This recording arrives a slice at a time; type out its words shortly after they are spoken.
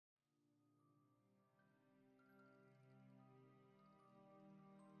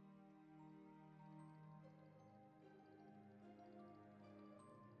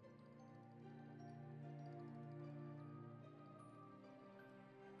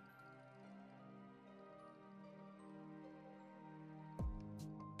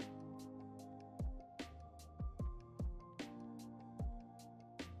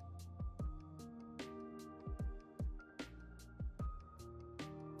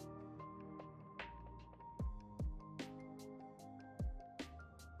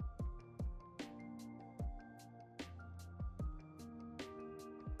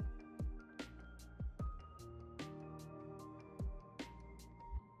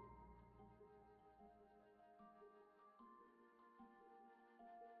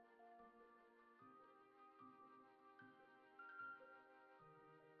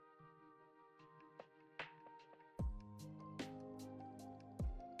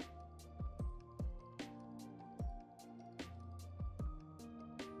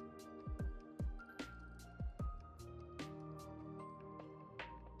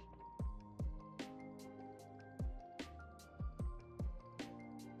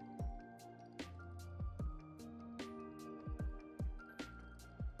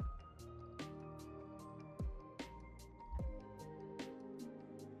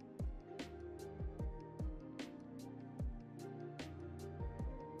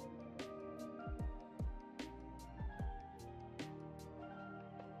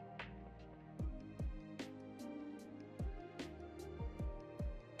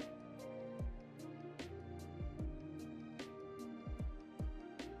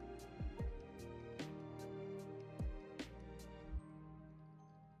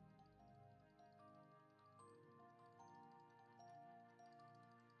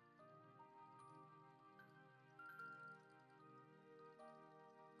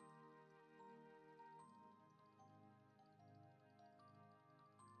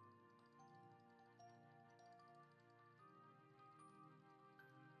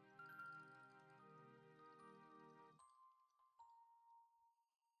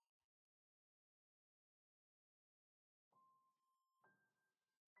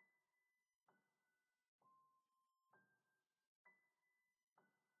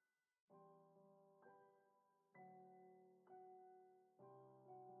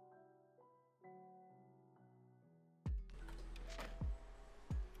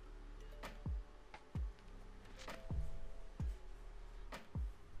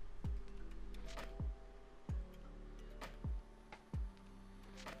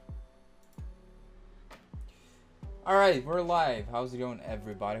Alright, we're live. How's it going,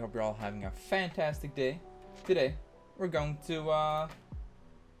 everybody? Hope you're all having a fantastic day. Today, we're going to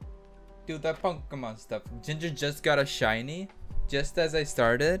do the Pokemon stuff. Ginger just got a shiny just as I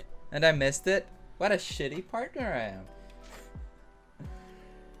started, and I missed it. What a shitty partner I am.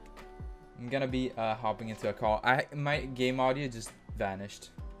 I'm gonna be hopping into a call. My game audio just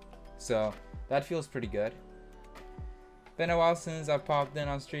vanished, so that feels pretty good. Been a while since I popped in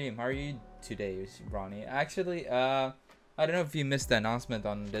on stream. How are you today, Ronnie? Actually, I don't know if you missed the announcement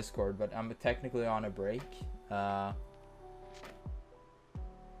on Discord, but I'm technically on a break. But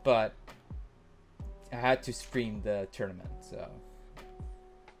I had to stream the tournament, so.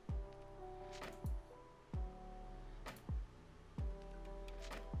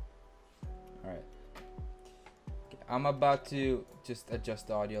 Alright. Okay, I'm about to just adjust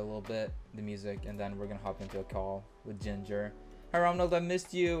the audio a little bit, the music, and then we're gonna hop into a call with Ginger. Hi Ronald, I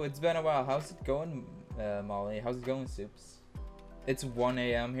missed you. It's been a while. How's it going, Molly? How's it going, Soups? It's 1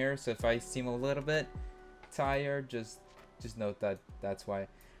 a.m. here, so if I seem a little bit tired, just note that that's why.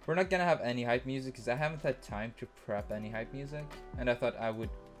 We're not gonna have any hype music because I haven't had time to prep any hype music, and I thought I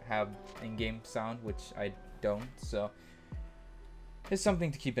would have in-game sound, which I don't. So it's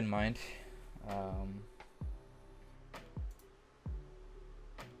something to keep in mind.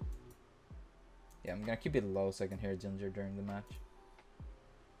 Yeah, I'm gonna keep it low so I can hear Ginger during the match.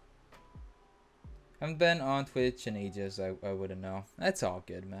 Haven't been on Twitch in ages, I wouldn't know. That's all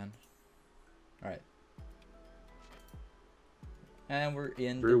good, man. Alright. And we're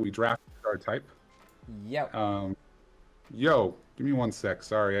in. We drafted our type. Yep. Yo, give me 1 sec.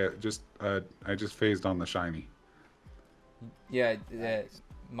 Sorry, I just phased on the shiny. Yeah,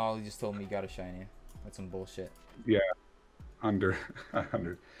 Molly just told me you got a shiny. That's some bullshit. Yeah, under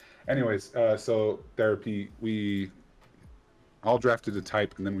 100. Anyways, so therapy, we all drafted a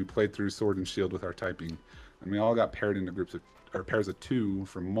type, and then we played through Sword and Shield with our typing, and we all got paired into groups of, or pairs of 2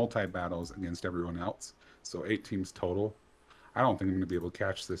 for multi-battles against everyone else. So 8 teams total. I don't think I'm going to be able to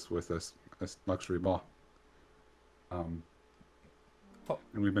catch this with this luxury ball. And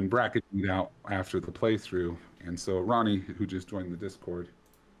we've been bracketing it out after the playthrough, and so Ronnie, who just joined the Discord,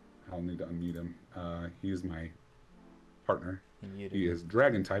 I'll need to unmute him. He is my partner. He is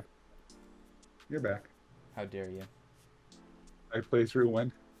Dragon type. You're back. How dare you? I play through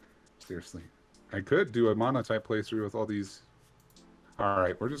when? Seriously. I could do a Monotype playthrough with all these.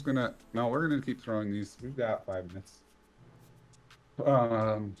 Alright, we're just gonna... No, we're gonna keep throwing these. We've got 5 minutes.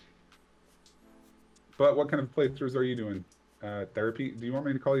 But what kind of playthroughs are you doing? Therapy? Do you want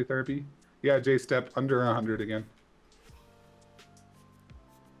me to call you Therapy? Yeah, J-Step, under 100 again.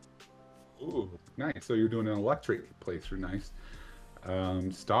 Ooh, nice. So you're doing an electric playthrough. Nice.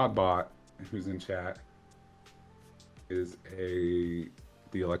 StaudBot, who's in chat, is the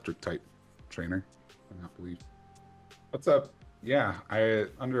electric type trainer. I not believe. What's up? Yeah,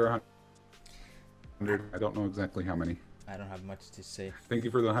 under 100. I don't know exactly how many. I don't have much to say. Thank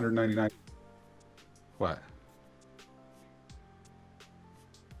you for the 199. What?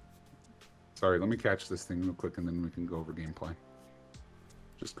 Sorry, let me catch this thing real quick, and then we can go over gameplay.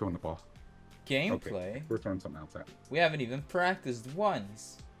 Just go in the ball. Gameplay? Okay, we're throwing something else at. We haven't even practiced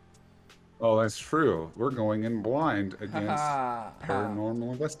once. Oh, that's true. We're going in blind against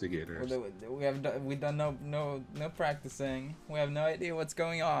Paranormal Investigators. We done no practicing. We have no idea what's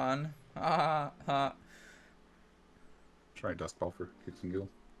going on. Try Dust Ball for kicks and giggles.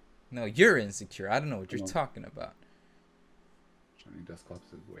 No, you're insecure. I don't know what you're talking about. Shiny Dusclops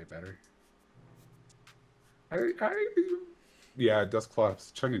is way better. Yeah,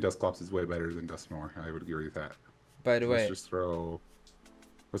 Dusclops. Shiny Dusclops is way better than Dusknoir. I would agree with that. By the way, let's just throw.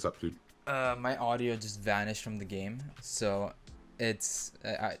 What's up, dude? My audio just vanished from the game, so it's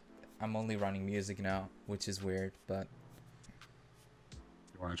I'm only running music now, which is weird, but.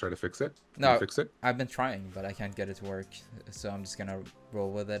 You want to try to fix it? No, fix it. I've been trying, but I can't get it to work, so I'm just gonna roll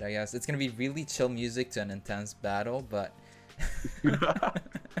with it. I guess it's gonna be really chill music to an intense battle, but.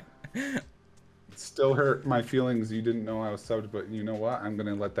 It still hurt my feelings. You didn't know I was subbed, but you know what? I'm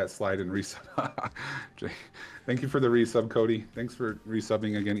gonna let that slide and resub. Thank you for the resub, Cody. Thanks for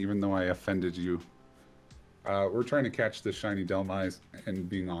resubbing again, even though I offended you. We're trying to catch the shiny Delmise and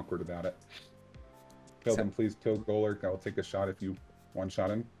being awkward about it. Kill them, please. Kill Golurk. I'll take a shot if you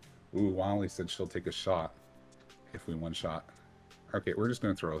one-shot him. Ooh, Wally said she'll take a shot if we one-shot. Okay, we're just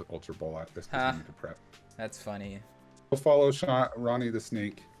gonna throw Ultra Ball at this because we need to prep. That's funny. Go follow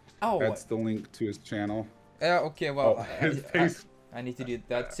RonnyTheSnake. Oh, that's the link to his channel. Okay, well, I need to do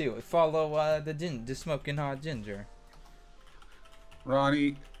that too. Follow the SmokinHotGinger.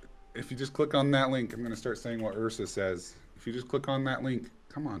 Ronnie, if you just click on that link, I'm gonna start saying what Ursa says. If you just click on that link,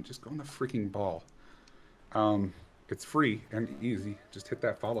 come on, just go on the freaking ball. It's free and easy. Just hit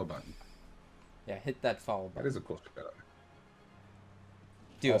that follow button. Yeah, hit that follow button. That is a cool shout.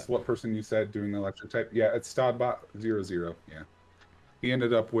 Do also, it. what person you said doing the electric type? Yeah, it's StaudBot 00. Yeah. He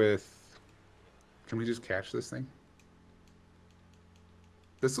ended up with... Can we just catch this thing?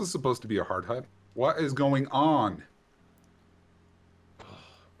 This was supposed to be a hard HUD. What is going on?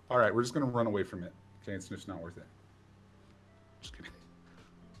 All right, we're just going to run away from it. Okay, it's just not worth it. Just kidding.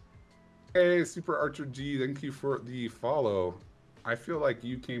 Hey, Super Archer G, thank you for the follow. I feel like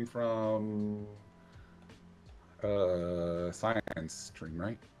you came from science stream,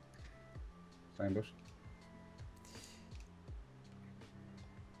 right? Science Bush?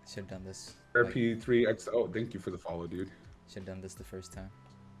 Should have done this. RP3X. Oh, thank you for the follow, dude. Should have done this the first time.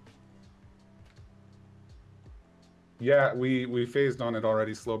 Yeah, we phased on it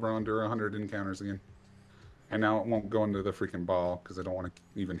already. SLOWBRO under 100 encounters again. And now it won't go into the freaking ball because I don't want to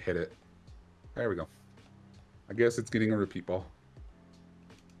even hit it. There we go. I guess it's getting a repeat ball.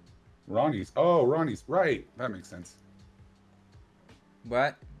 Ronnie's. Oh, Ronnie's. Right. That makes sense.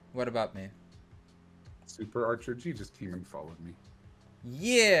 What? What about me? Super Archer G just came and followed me.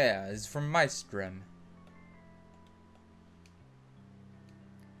 Yeah, it's from my stream.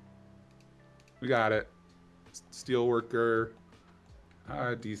 We got it. Steelworker.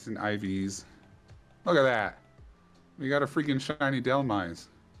 Decent IVs. Look at that. We got a freaking shiny Delmise.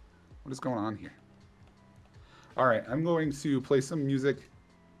 What is going on here? Alright, I'm going to play some music.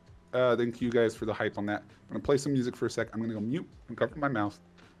 Thank you guys for the hype on that. I'm going to play some music for a sec. I'm going to go mute and cover my mouth.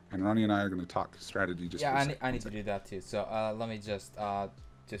 And Ronnie and I are going to talk strategy just for a sec. I need to do that too. So let me just 1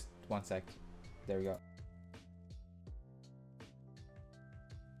 sec. There we go.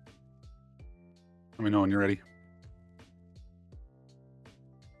 Let me know when you're ready.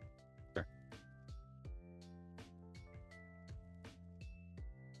 Okay.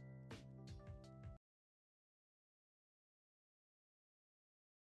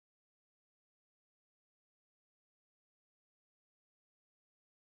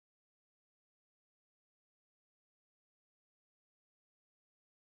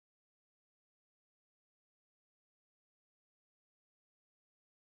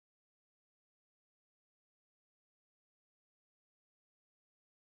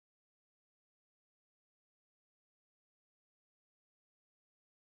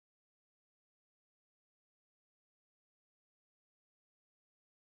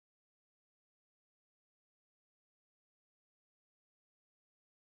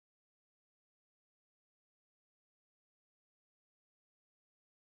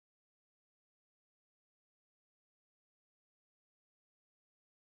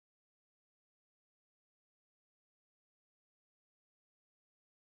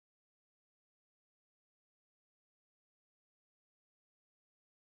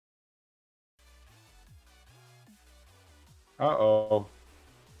 Uh-oh.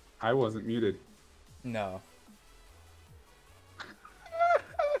 I wasn't muted. No.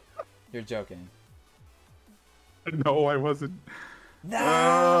 You're joking. No, I wasn't. No!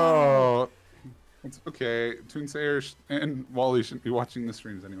 Oh. It's okay. ToonSair and Wally shouldn't be watching the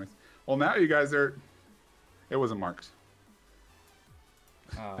streams anyways. Well, now you guys are... It wasn't marked.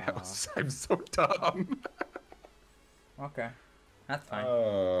 I'm so dumb. Okay. That's fine.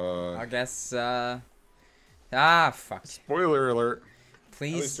 I guess, fuck. Spoiler alert.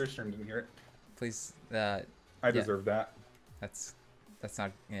 Please. At least your stream didn't hear it. Please, I deserve that. That's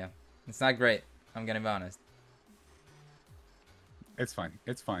not, yeah. It's not great. I'm gonna be honest. It's fine.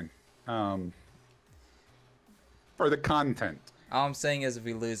 It's fine. For the content. All I'm saying is if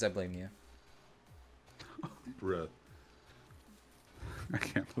we lose, I blame you. Bruh. I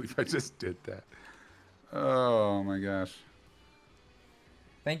can't believe I just did that. Oh my gosh.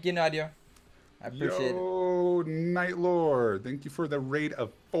 Thank you, Nadia. I appreciate it. Yo, JNightlore. Thank you for the raid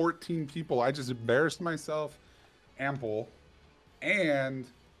of 14 people. I just embarrassed myself, ample, and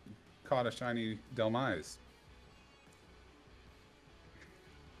caught a shiny Delmise.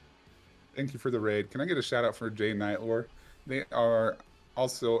 Thank you for the raid. Can I get a shout out for JNightlore? They are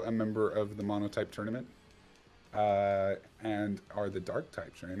also a member of the Monotype tournament and are the dark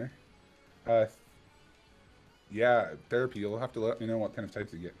type trainer. Yeah, therapy. You'll have to let me know what kind of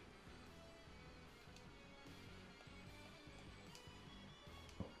types you get.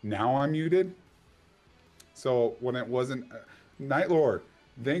 Now I'm muted. So when it wasn't JNightlore,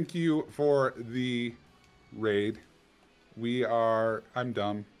 thank you for the raid. I'm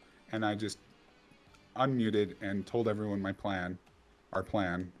dumb, and I just unmuted and told everyone our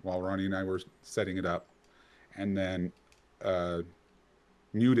plan, while Ronnie and I were setting it up, and then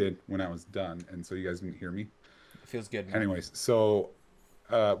muted when I was done, and so you guys didn't hear me. It feels good, man. Anyways, so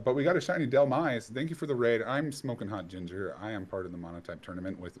But we got a shiny Delmise. Thank you for the raid. I'm SmokinHotGinger. I am part of the Monotype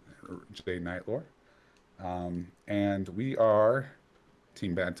tournament with JNightlore. And we are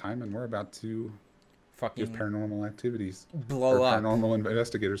Team Bad Time, and we're about to Fucking give paranormal activities. blow up. Paranormal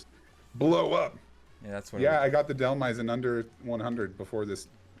investigators. Blow up. Yeah, that's what. Yeah, I got the Delmise in under 100 before the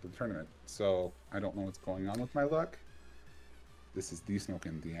tournament, so I don't know what's going on with my luck. This is the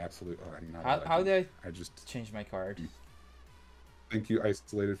Smokin, the absolute. Oh, I'm not. How did I just change my card? Thank you,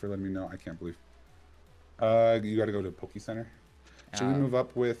 Isolated, for letting me know. I can't believe. You got to go to Poke Center. Should we move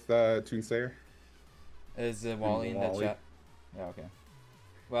up with ToonSair? Is Wally in the chat? Yeah. Okay.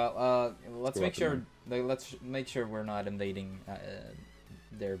 Well, let's make sure. Let's make sure we're not invading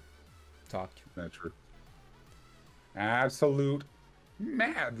their talk. That's true. Absolute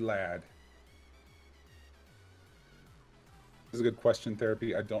mad lad. This is a good question,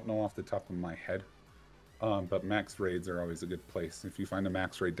 Therapy. I don't know off the top of my head. But max raids are always a good place. If you find a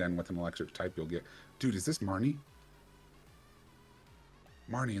max raid den with an electric type, you'll get... Dude, is this Marnie?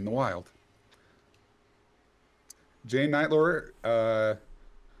 Marnie in the wild. JNightlore, I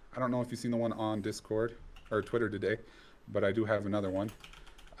don't know if you've seen the one on Discord or Twitter today, but I do have another one.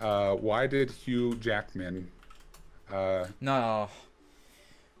 Why did Hugh Jackman... No.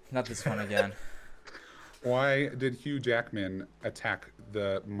 Not this one again. Why did Hugh Jackman attack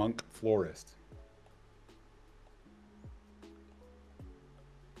the monk florist?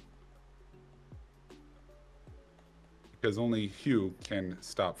 Because only Hugh can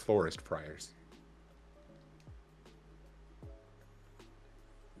stop florist friars.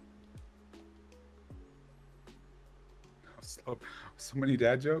 So many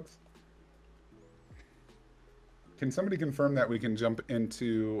dad jokes. Can somebody confirm that we can jump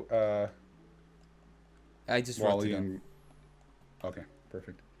into I just Wally and... Okay,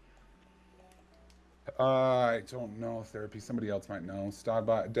 perfect. I don't know, Therapy. Somebody else might know.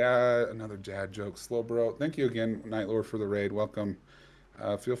 StaudBot, Dad, another dad joke. SLOWBRO. Thank you again, Nightlore, for the raid. Welcome.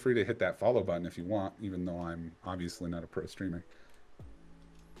 Feel free to hit that follow button if you want, even though I'm obviously not a pro streamer.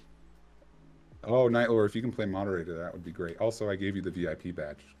 Oh, Nightlore, if you can play moderator, that would be great. Also, I gave you the VIP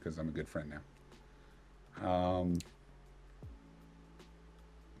badge because I'm a good friend now.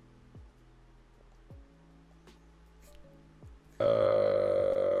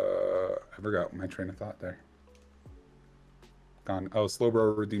 I forgot my train of thought there. Gone. Oh,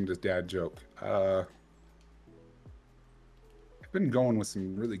 SLOWBRO redeemed his dad joke. I've been going with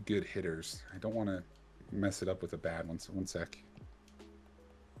some really good hitters. I don't want to mess it up with a bad one, so one sec.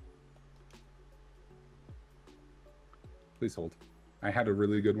 Please hold. I had a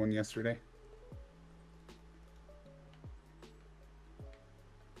really good one yesterday.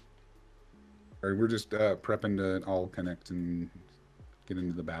 Or we're just prepping to all connect and get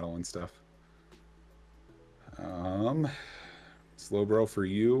into the battle and stuff. SLOWBRO, for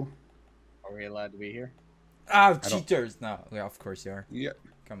you. Are we allowed to be here? Oh, cheaters! No, yeah, of course you are. Yeah.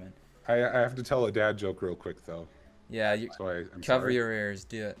 Come in. I have to tell a dad joke real quick, though. Yeah, you so I'm cover sorry. your ears.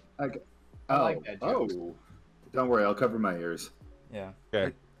 Do it. Okay. I like that joke. Oh, don't worry, I'll cover my ears. Yeah.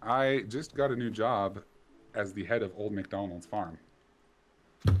 Okay. I just got a new job as the head of Old McDonald's farm.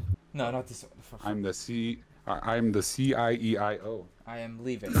 No, not this one. I'm the CIEIO. I am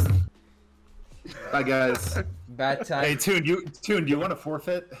leaving. Bye, guys. Bad time. Hey, Toon, do you want to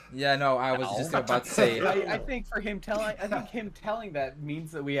forfit? Yeah, no, I was just about to say it. I think for him telling, him telling that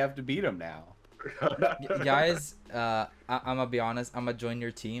means that we have to beat him now. Guys, I'm gonna be honest. I'm gonna join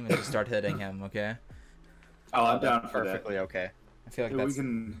your team and just start hitting him. Okay. Oh, I'm down for Perfectly that. okay. I feel like Yeah, that's we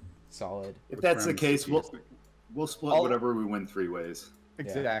can. solid. If that's the friends. case, we'll split whatever we win 3 ways.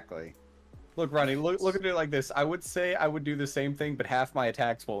 Exactly. Look, Ronnie, look at it like this. I would say I would do the same thing, but half my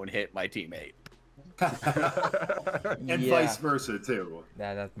attacks won't hit my teammate. And vice versa too.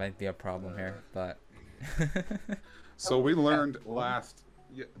 That might be a problem here, but. So we learned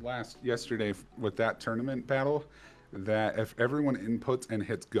yesterday with that tournament battle that if everyone inputs and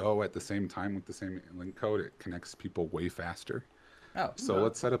hits go at the same time with the same link code, it connects people way faster. Oh. So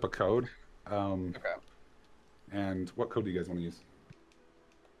let's set up a code. Okay. And what code do you guys want to use?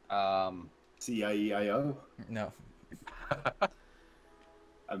 CIEIO. No.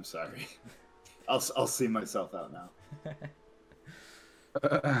 I'm sorry. I'll see myself out now.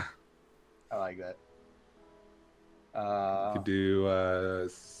 I like that. You could do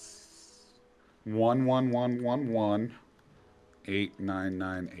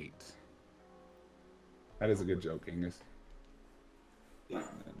 111118998. That is a good joke, Angus.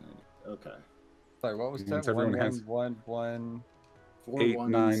 Okay. Sorry, what was Once that? everyone has- 111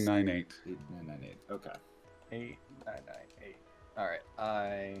 8998. 8998. Okay. 8998. All right,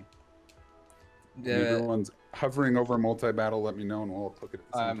 When everyone's hovering over multi-battle, let me know and we'll click it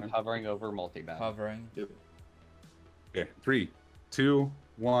at the same time. I'm hovering over multi-battle. Hovering. Yep. Okay, 3, 2,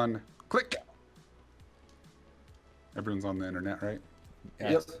 1, click. Everyone's on the internet, right?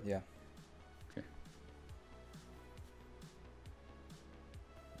 Yes. Yep. Yeah.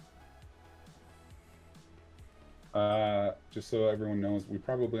 Okay. Just so everyone knows, we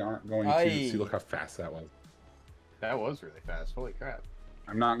probably aren't going to see. Look how fast that was. That was really fast. Holy crap.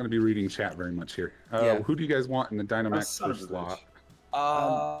 I'm not going to be reading chat very much here. Who do you guys want in the Dynamax first slot?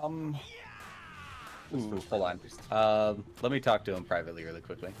 Ooh, hold on. Let me talk to him privately really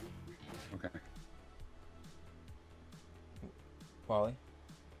quickly. Okay. Wally.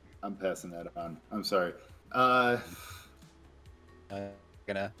 I'm passing that on. I'm sorry. Gonna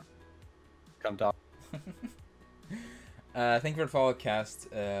come talk. Thank you for the follow, Cast,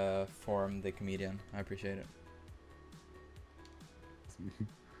 Form the Comedian. I appreciate it.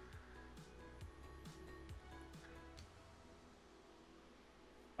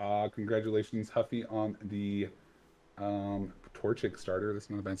 Congratulations, Huffy, on the Torchic starter. That's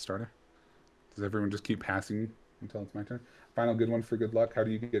not a bad starter. Does everyone just keep passing until it's my turn? Final good one for good luck. How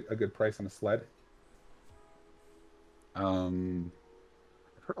do you get a good price on a sled? I've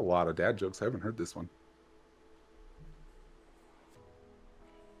heard a lot of dad jokes. I haven't heard this one.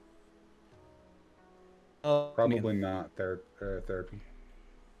 Probably not therapy.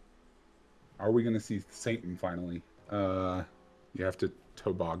 Are we going to see Satan finally? You have to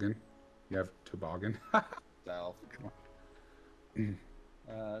toboggan. You have toboggan. So,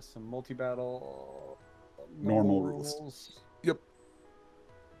 some multi-battle. Normal rules. Yep.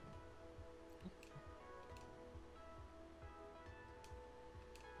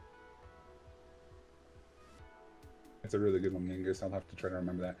 That's a really good one, Mingus. I'll have to try to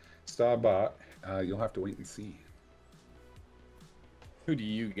remember that. StaudBot, you'll have to wait and see. Who do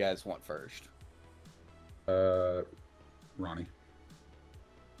you guys want first? Ronnie.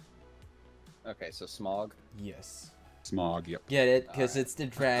 Okay, so Smog. Yes. Smog, yep. Get it? Because it's the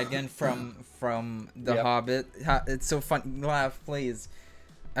dragon from the Hobbit. It's so fun. Laugh, please.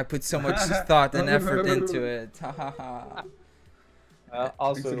 I put so much thought and effort into it.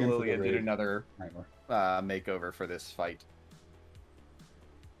 Also, Lilia did another makeover for this fight.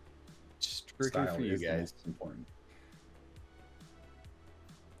 Strictly for you guys. Important.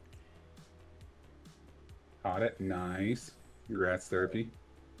 Caught it. Nice. Congrats, therapy.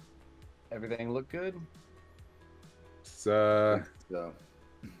 Everything look good? So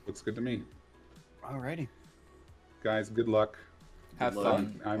looks good to me. Alrighty. Guys, good luck. Have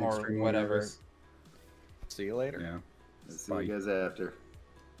fun. I'm or extremely whatever. nervous. See you later. Yeah. See you guys after.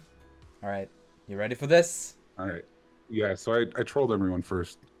 All right. You ready for this? All right. Yeah, so I trolled everyone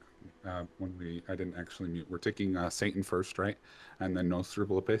first when I didn't actually mute. We're taking Satan first, right? And then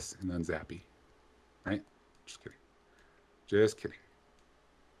Nostrabilipus, and then Zappy. Right? Just kidding. Just kidding.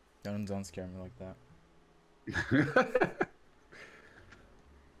 Don't scare me like that.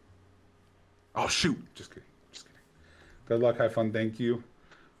 Oh shoot! Just kidding. Just kidding. Good luck. Have fun. Thank you.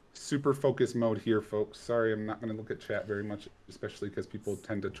 Super focus mode here, folks. Sorry, I'm not going to look at chat very much, especially because people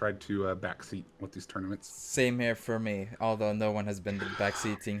tend to try to backseat with these tournaments. Same here for me, although no one has been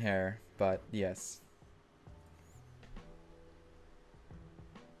backseating here, but yes.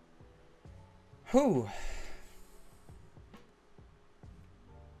 Whew.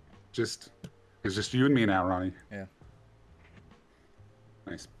 It's just you and me now, Ronnie. Yeah.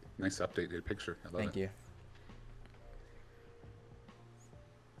 Nice updated picture. I love Thank you.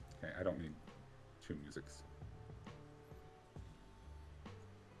 Okay, I don't need 2 musics.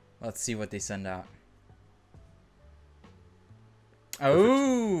 Let's see what they send out.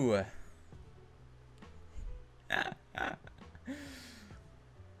 Oh!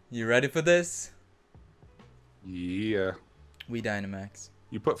 You ready for this? Yeah. We Dynamax.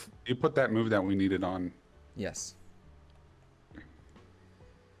 You put that move that we needed on. Yes.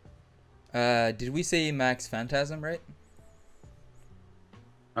 Did we say Max Phantasm, right?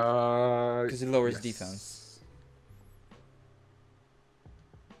 Because it lowers defense.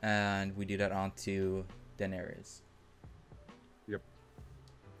 And we do that onto Daenerys. Yep.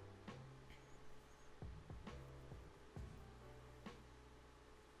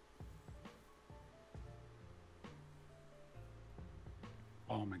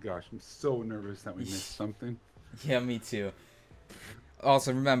 Oh my gosh, I'm so nervous that we missed something. Yeah, me too.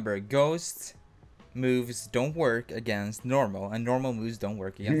 Also, remember, ghost moves don't work against normal, and normal moves don't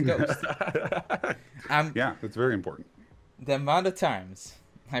work against ghost. Yeah, that's very important. The amount of times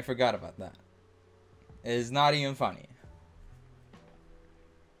I forgot about that is not even funny.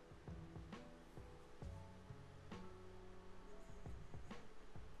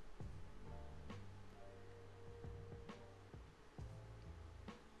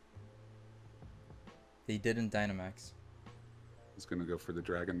 They didn't Dynamax. He's gonna go for the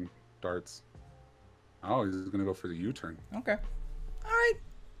dragon darts. Oh, he's gonna go for the U-turn. Okay. Alright.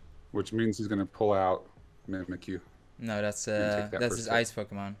 Which means he's gonna pull out Mimikyu. No, that's that that's first his hit. ice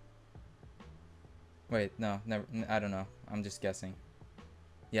Pokemon. Wait, no, never. I don't know. I'm just guessing.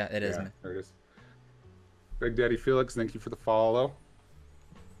 Yeah, it is. Yeah, there it is. Big Daddy Felix, thank you for the follow.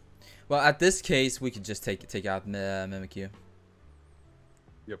 Well, at this case, we could just take out Mimikyu.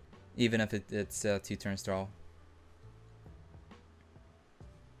 Yep. Even if it's 2 turn stall.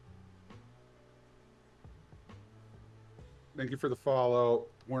 Thank you for the follow.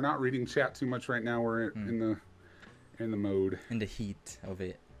 We're not reading chat too much right now. We're in the mode. In the heat of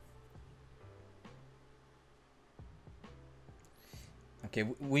it. Okay,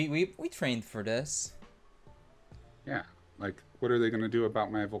 we trained for this. Yeah. Like, what are they gonna do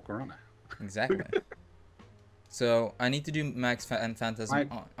about my Volcarona? Exactly. So I need to do Max Phantasm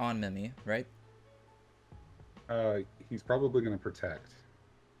on Mimi, right? He's probably gonna protect.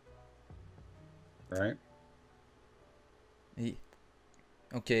 Right?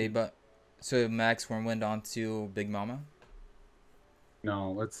 Okay, but so Max Wormwind onto Big Mama.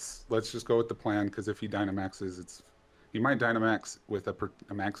 No, let's just go with the plan, because if he Dynamaxes, he might Dynamax with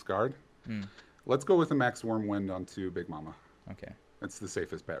a Max Guard. Let's go with a Max Wormwind onto Big Mama. Okay. That's the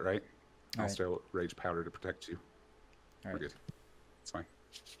safest bet, right? I'll still Rage Powder to protect you. We're good. It's fine.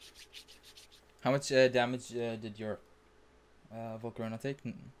 How much damage did your Volcarona take?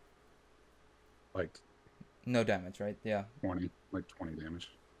 Like No damage, right? Yeah. 20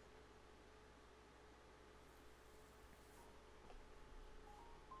 damage.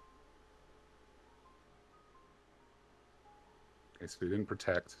 Okay, so he didn't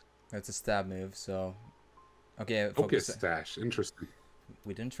protect. It's a stab move, so okay. Focus Stash, interesting.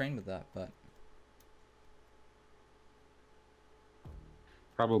 We didn't train with that, but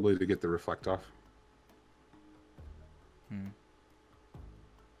probably to get the reflect off.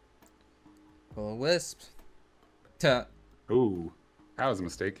 Well, a wisp. Ooh, that was a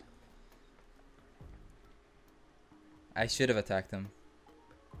mistake. I should have attacked him.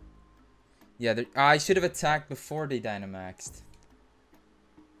 Yeah, I should have attacked before they Dynamaxed.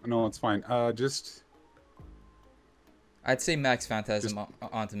 No, it's fine. Just. I'd say Max Phantasm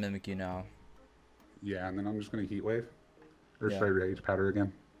onto Mimikyu now. Yeah, and then I'm just gonna Heat Wave. Or Yeah. should I Rage Powder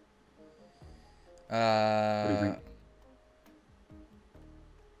again? What do you think?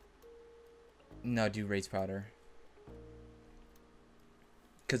 No, do Rage Powder.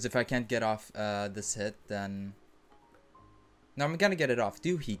 Because if I can't get off this hit, then... No, I'm gonna get it off.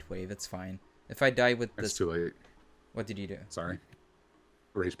 Do Heat Wave, it's fine. If I die with this... It's too late. What did you do? Sorry.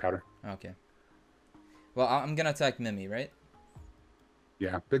 Rage Powder. Okay. Well, I'm gonna attack Mimi, right?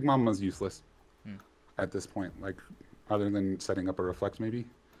 Yeah, Big Mama's useless at this point. Like, other than setting up a Reflect, maybe.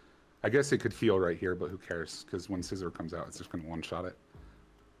 I guess it could heal right here, but who cares? Because when Scissor comes out, it's just gonna one-shot it.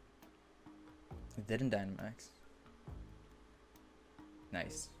 It didn't Dynamax.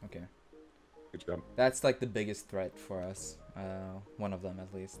 Nice. Okay. Good job. That's like the biggest threat for us. One of them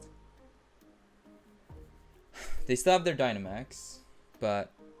at least. They still have their Dynamax,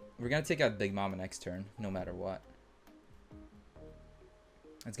 but we're gonna take out Big Mama next turn, no matter what.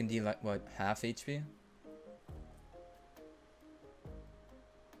 It's gonna deal like what, half HP?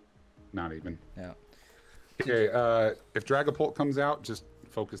 Not even. Yeah. Okay, if Dragapult comes out, just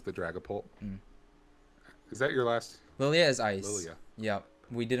focus the Dragapult. Is that your last? Lilia is ice. Lilia. Yeah.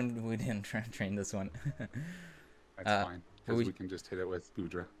 We didn't train this one. That's fine. Because we can just hit it with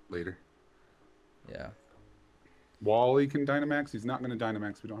Boudra later. Yeah. Wally can Dynamax. He's not going to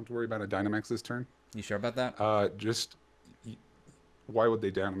Dynamax. We don't have to worry about a Dynamax this turn. You sure about that? Just why would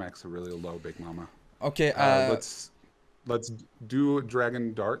they Dynamax a really low Big Mama? Okay. Let's do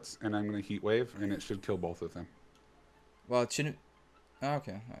Dragon Darts, and I'm going to Heat Wave, and it should kill both of them. Well, it shouldn't. Oh,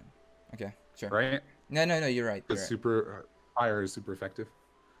 okay. All right. Okay. Sure. Right? No. You're right. The You're right. super fire is super effective.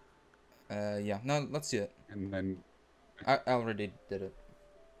 Yeah. No. Let's do it. And then I already did it.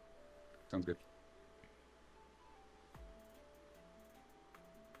 sounds good.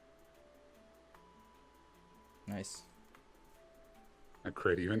 Nice. A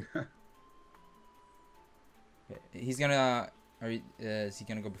crit even. Okay. He's gonna. Is he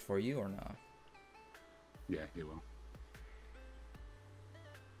gonna go before you or not? Yeah, he will.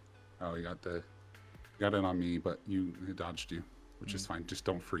 Oh, he got it on me, but he dodged you, which is fine. Just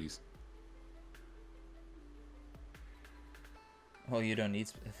don't freeze. Well, you don't need.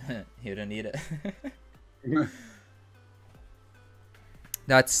 You don't need it.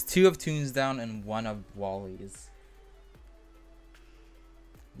 That's 2 of Toon's down and 1 of Wally's.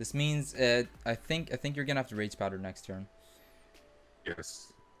 This means I think you're gonna have to Rage Powder next turn.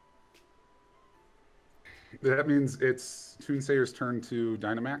 Yes. That means it's ToonSayer's turn to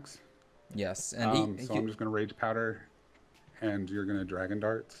Dynamax. Yes, and So I'm just gonna Rage Powder, and you're gonna Dragon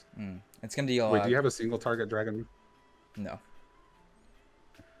Darts. it's gonna deal. Wait, do you have a single target Dragon? No.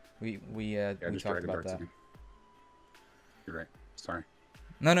 We Yeah, we just talked Dragon about Darts that. again. You're right. Sorry.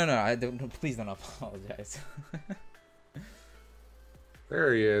 No. I don't. Please don't apologize.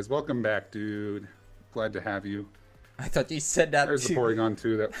 There he is. Welcome back, dude. Glad to have you. I thought you said that. There's too. the Porygon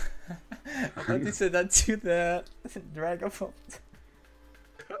too. That I thought you said that to the Dragon Ball.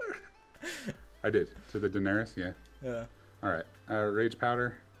 I did to the Daenerys. Yeah. Yeah. All right. Rage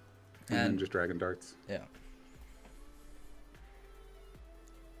Powder, and then just Dragon Darts. Yeah.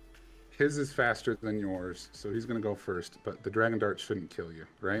 His is faster than yours, so he's gonna go first. But the Dragon Dart shouldn't kill you,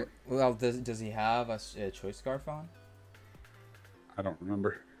 right? Well, does he have a choice scarf on? I don't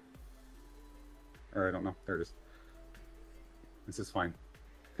remember. Or I don't know. There it is. This is fine,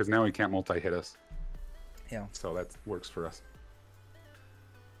 because now he can't multi-hit us. Yeah. So that works for us.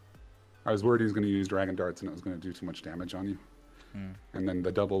 I was worried he was going to use Dragon Darts and it was going to do too much damage on you. And then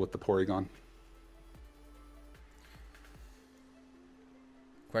the double with the Porygon.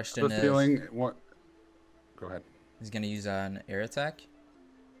 Question The is, feeling, what? Go ahead. he's gonna use an air attack.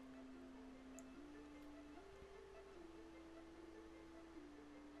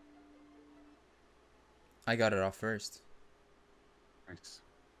 I got it off first. Nice.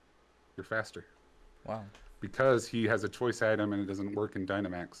 You're faster. Wow. Because he has a choice item and it doesn't work in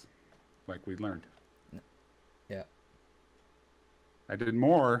Dynamax, like we learned. Yeah. I did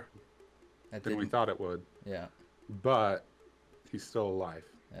more That than we didn't- thought it would, Yeah. but he's still alive.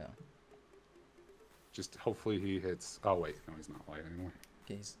 Yeah. Just hopefully he hits. Oh wait, no, he's not alive anymore.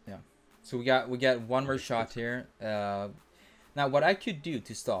 Okay. Yeah. So we got one more shot here. Now what I could do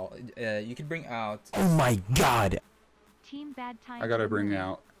to stall, you could bring out. Oh my god! Team bad time. I gotta bring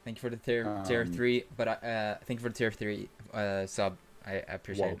out. Thank you for the tier 3, but thank you for the tier 3 sub. I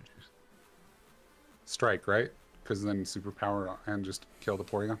appreciate Whoa. it. Strike, right? Because then superpower and just kill the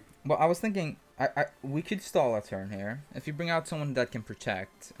Porygon. Well, I was thinking, we could stall a turn here if you bring out someone that can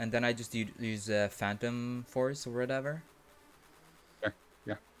protect, and then I just use Phantom Force or whatever. Okay,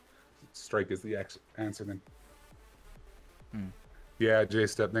 yeah. Strike is the answer then. Yeah,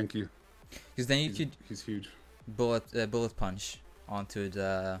 J-Step, thank you. Because then you could He's huge. bullet punch onto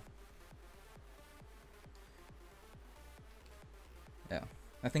the. Yeah,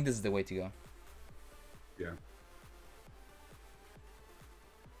 I think this is the way to go. Yeah.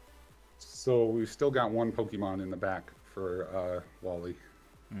 So we've still got one Pokemon in the back for Wally.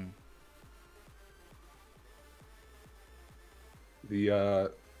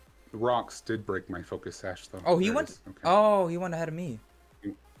 The rocks did break my focus sash though. Oh, he There it went. is. Okay. Oh, he went ahead of me.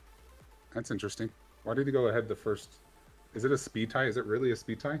 That's interesting. Why did he go ahead the first? Is it a speed tie? Is it really a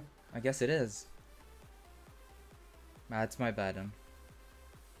speed tie? I guess it is. That's my bad. I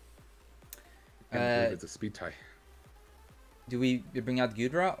can't believe it's a speed tie. Do we bring out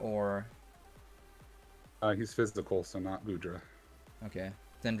Gudra or? He's physical, so not Gudra. Okay,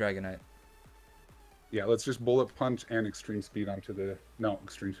 then Dragonite. Yeah, let's just bullet punch and extreme speed onto the. No,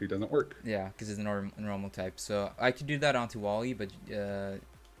 extreme speed doesn't work. Yeah, because it's a normal type. So I could do that onto Wally, but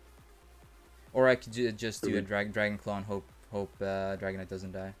or I could just do a Dragon Claw and hope Dragonite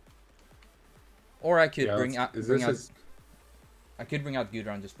doesn't die. Or I could Yeah, bring out is I could bring out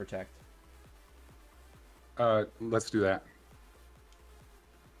Gudra and just protect. let's do that.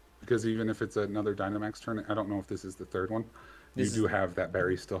 Because even if it's another Dynamax turn, I don't know if this is the third one. You do have that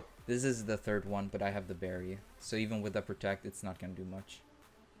berry still. This is the third one, but I have the berry. So even with the protect, it's not gonna do much.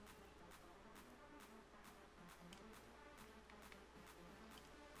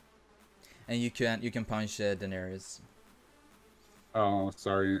 And you can punch Daenerys. Oh,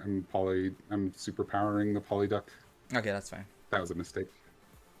 sorry, I'm superpowering the Polyduck. Okay, that's fine. That was a mistake.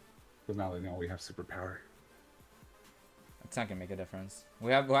 Because now they know we have superpower. It's not gonna make a difference.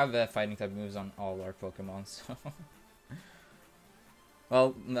 We have fighting type moves on all our Pokemon, so.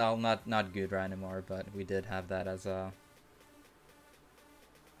 Well, no, not Gudra anymore, but we did have that as a.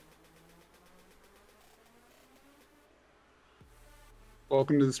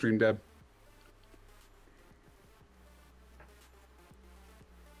 Welcome to the stream, Deb.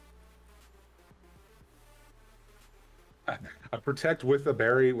 A protect with a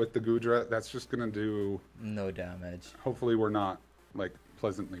berry with the Gudra, that's just gonna do. No damage. Hopefully, we're not like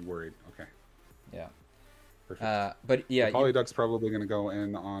pleasantly worried. Okay. Yeah. Perfect. But yeah, the Polyduck's probably gonna go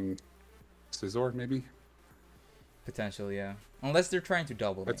in on Scizor, maybe. potentially, yeah. Unless they're trying to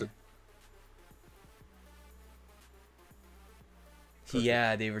double me.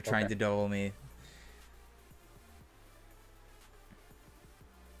 Yeah, they were trying to double me. .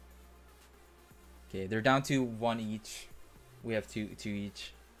 Okay, they're down to 1 each. We have two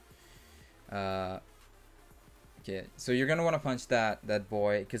each. Okay, so you're gonna want to punch that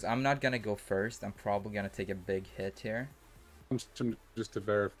boy, because I'm not gonna go first. I'm probably gonna take a big hit here. Just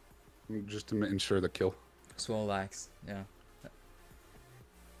to ensure the kill. Swollax, yeah.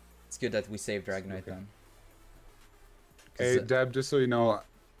 It's good that we saved Dragonite then. Hey, Deb, just so you know,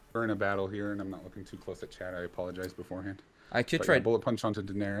 we're in a battle here, and I'm not looking too close at chat. I apologize beforehand. I could But try yeah, bullet punch onto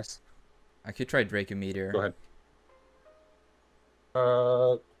Daenerys. I could try Draco Meteor. Go ahead.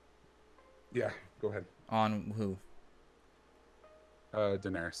 Yeah, go ahead. On who?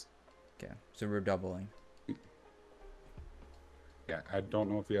 Daenerys. Okay, so we're doubling. Yeah, I don't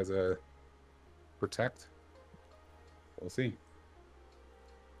know if he has a protect. We'll see.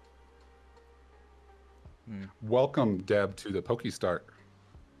 Welcome, Deb, to the Pokestart.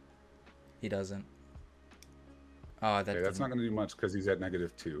 He doesn't. Oh, Okay, that's not going to do much because he's at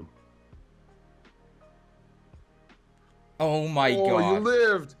 -2. Oh my god. Oh, you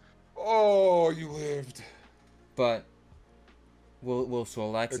lived! Oh, you lived. But will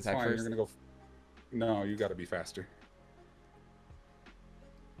Swollax It's attack fine. first? You're gonna go. No, you got to be faster.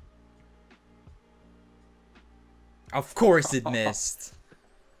 Of course it missed.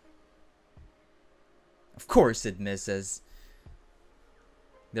 Of course it misses.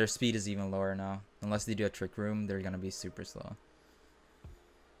 Their speed is even lower now. Unless they do a trick room, they're gonna be super slow.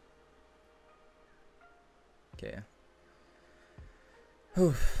 Okay.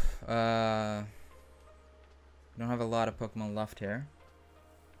 Whew. Don't have a lot of Pokemon left here.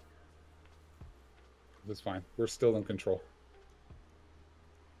 That's fine. We're still in control.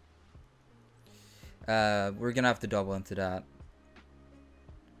 We're gonna have to double into that.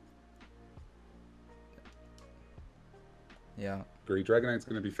 Yeah. Great. Dragonite's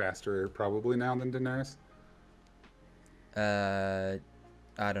going to be faster probably now than Daenerys. I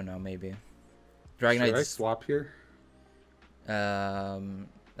don't know, maybe. Should I Dragonite. swap here?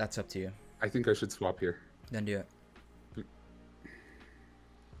 That's up to you. I think I should swap here. Then do it.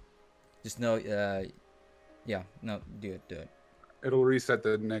 Just know, yeah, no, do it. It'll reset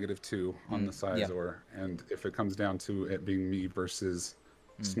the -2 on the yeah. Sizor, and if it comes down to it being me versus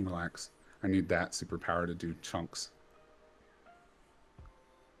Snorlax, I need that superpower to do chunks.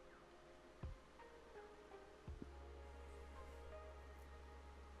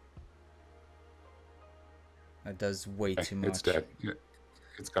 That does way too much. It's dead.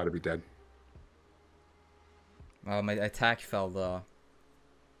 It's got to be dead. Oh, my attack fell though.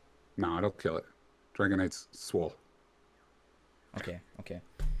 No, it'll kill it. Dragonite's swole. Okay.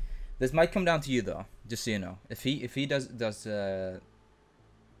 This might come down to you though, just so you know. If he does It's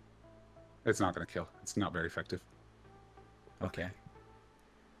not gonna kill. It's not very effective. okay.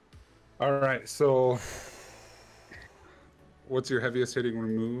 All right. So, what's your heaviest hitting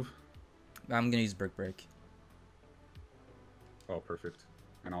remove? I'm gonna use Brick Break. Oh, perfect.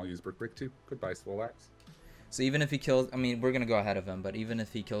 And I'll use Brick Break too. Goodbye, Swollax. So even if he kills, I mean, we're gonna go ahead of him, but even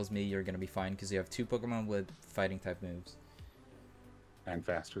if he kills me, you're gonna be fine because you have 2 Pokemon with fighting type moves. And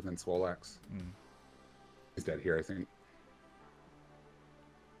faster than Swollax. He's dead here, I think.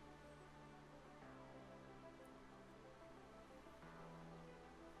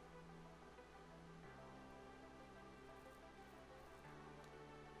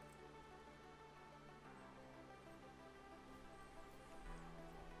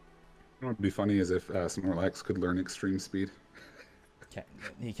 What would be funny is if Snorlax could learn extreme speed.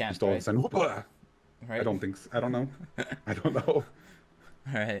 He can't. Just all of a Right? sudden, whoop-ah! Right? I don't think so. I don't know. I don't know.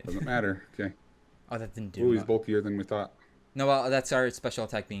 All right. Doesn't matter. Okay. Oh, that didn't do. Ooh, he's much. bulkier than we thought. No, well, that's our special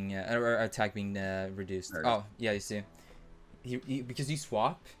attack being our attack being reduced. There it Oh, yeah, you see, he because you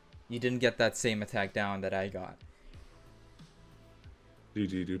swap, you didn't get that same attack down that I got.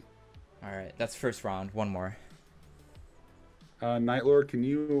 GG, dude. All right, that's first round. One more. Nightlore, can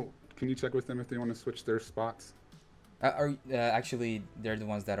you check with them if they want to switch their spots? Actually, they're the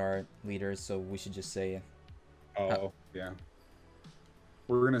ones that are leaders, so we should just say. Oh, yeah.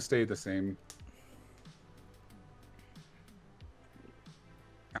 We're gonna stay the same.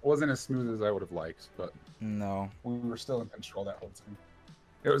 It wasn't as smooth as I would have liked, but No. we were still in control that whole time.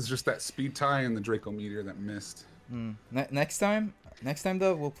 It was just that speed tie and the Draco Meteor that missed. Next time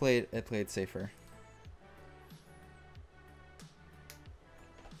though, we'll play it safer.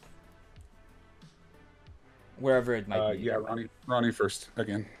 Wherever it might be. Yeah, Ronnie first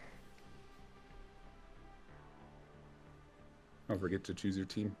again. Don't forget to choose your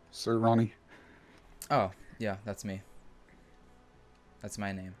team, Sir Ronnie. Oh, yeah, that's me. That's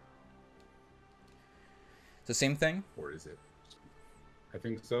my name. So same thing? Or is it? I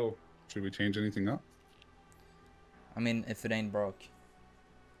think so. Should we change anything up? I mean, if it ain't broke.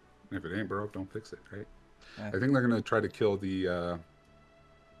 If it ain't broke, don't fix it, right? Yeah. I think they're gonna try to kill the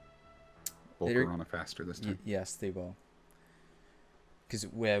Volcarona faster this time. Yes, they will. Because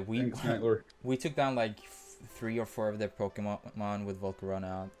we Thanks, Nightlore. we took down like 3 or 4 of their Pokemon with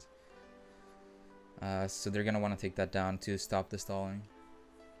Volcarona out. So they're gonna want to take that down to stop the stalling.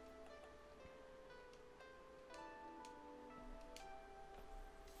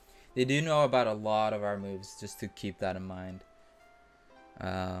 They do know about a lot of our moves, just to keep that in mind.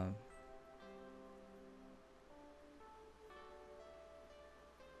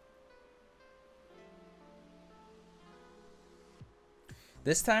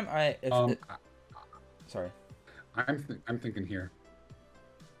 This time sorry. I'm thinking here.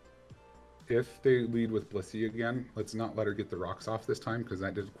 If they lead with Blissey again, let's not let her get the rocks off this time, because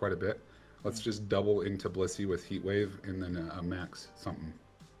that did quite a bit. Let's just double into Blissey with Heat Wave and then a max something.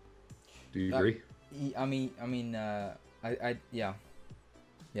 Do you agree?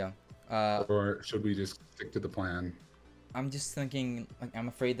 Yeah. Or should we just stick to the plan? I'm just thinking, like, I'm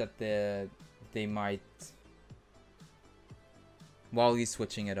afraid that they might Wally's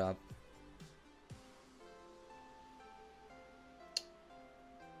switching it up.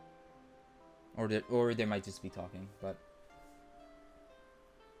 Or they might just be talking, but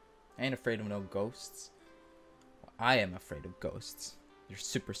I ain't afraid of no ghosts. I am afraid of ghosts. They're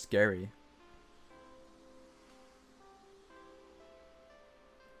super scary.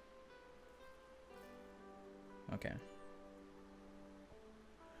 Okay.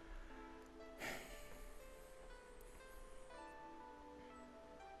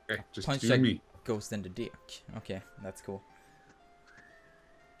 Okay, just Punch do that me. ghost in the dick. Okay, that's cool.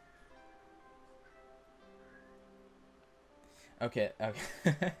 Okay,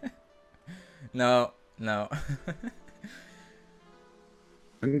 okay. No. I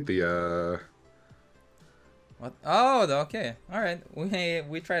think the What? Oh, okay. All right.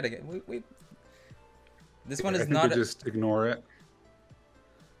 We tried again. We This one I is think not we just ignore it.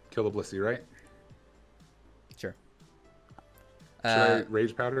 Kill the Blissey, right? Sure. Should I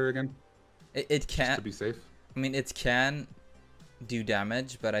rage powder again? It can. Just to be safe. I mean, it can do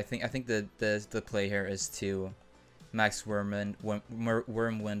damage, but I think the play here is to max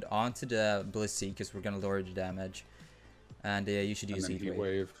Wormwind onto the Blissey, because we're gonna lower the damage, and you should use Heat Heat Wave.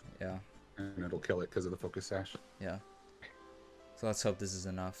 Wave. Yeah. And it'll kill it because of the focus sash. Yeah. So let's hope this is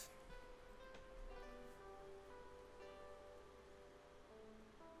enough.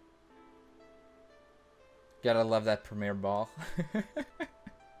 Gotta love that premiere ball.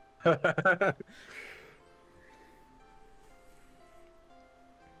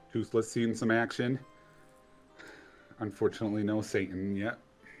 Toothless seeing some action. Unfortunately, no Satan yet.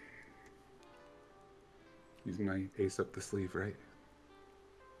 Using my ace up the sleeve, right?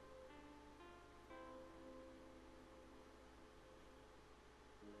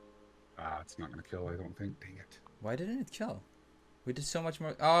 It's not gonna kill, I don't think. Dang it. Why didn't it kill? We did so much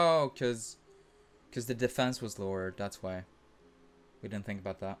more. Oh, because the defense was lowered. That's why. We didn't think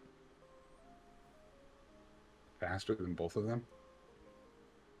about that. Faster than both of them?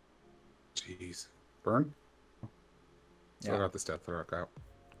 Jeez. Burn? So Yeah. I got the Death Rock out.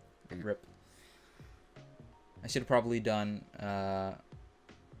 Rip. I should have probably done. I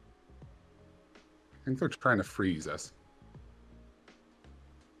think they're trying to freeze us.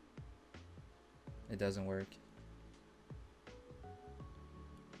 It doesn't work.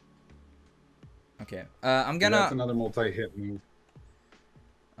 Okay. I'm gonna. That's another multi-hit move.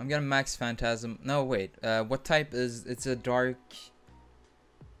 I'm gonna max Phantasm. No, wait. What type is? It's a dark.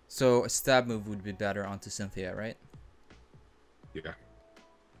 So a stab move would be better onto Cynthia, right? Yeah.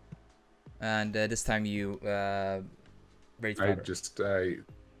 And this time you rage I powder. just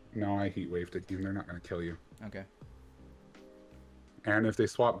no, I heat waved it. They're not gonna kill you. Okay. And if they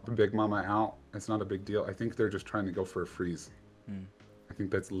swap Big Mama out, it's not a big deal. I think they're just trying to go for a freeze. I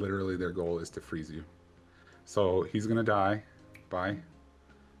think that's literally their goal, is to freeze you. So he's gonna die. Bye.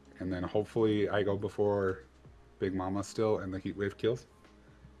 And then hopefully I go before Big Mama still, and the heat wave kills.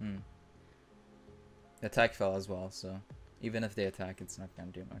 The attack fell as well, so even if they attack, it's not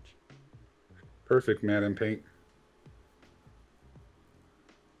gonna do much. Perfect, Madam Paint.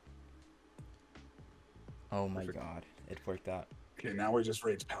 Oh my Perfect. god, it worked out. Okay, now we just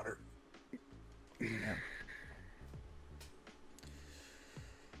rage powder. Yeah.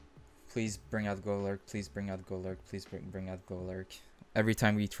 Please bring out Golurk. Please bring out Golurk. Please bring out Golurk. Every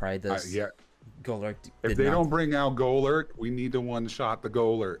time we try this, Yeah. Golurk If they don't bring out Golurk, we need to one-shot the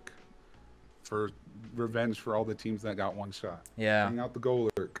Golurk for revenge for all the teams that got one shot. Yeah. Bring out the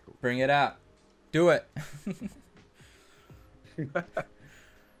Golurk. Bring it out. Do it.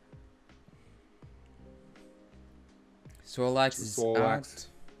 Snorlax is out.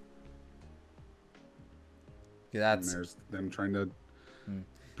 That's. And there's them trying to Hmm.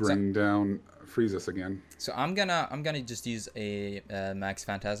 bring down, freeze us again. So I'm gonna just use a Max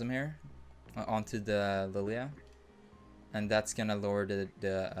Phantasm here onto the Lilia, and that's gonna lower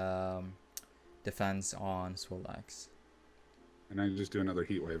the defense on Swolax. And I just do another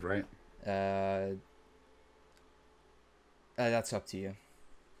heat wave, right? That's up to you.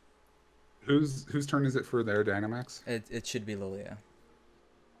 Whose turn is it for their Dynamax? It should be Lilia.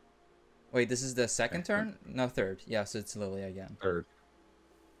 Wait, this is the second turn? No, third. Yeah, so it's Lilia again. Third.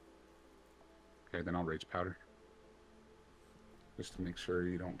 Okay, then I'll Rage Powder. Just to make sure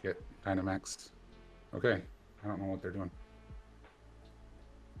you don't get Dynamaxed. Okay, I don't know what they're doing.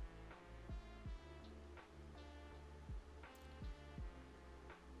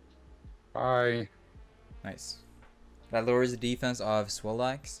 Bye. Nice. That lowers the defense of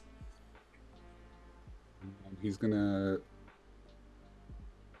Swolax. And he's gonna...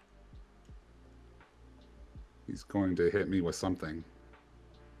 He's going to hit me with something.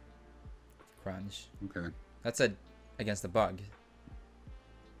 Crunch. Okay, That's against the bug.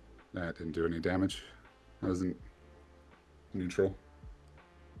 that didn't do any damage. That wasn't neutral.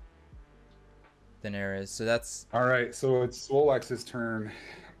 Daenerys. So that's Alright, so it's Swolax's turn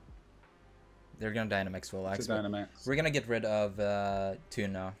they're gonna Dynamax to Swolax. but Dynamax. We're gonna get rid of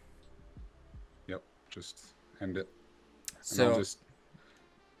Toon now. Yep, just end it. And So I'll just...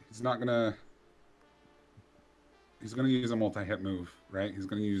 He's not gonna... He's gonna use a multi-hit move, right? He's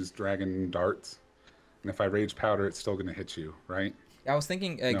gonna use Dragon Darts. And if I Rage Powder, it's still gonna hit you, right? I was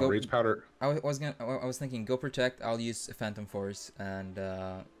thinking No, go. Rage Powder... I was thinking go protect. I'll use Phantom Force and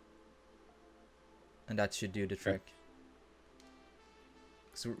that should do the trick.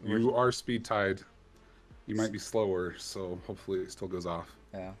 So You are speed tied. You might be slower, so hopefully it still goes off.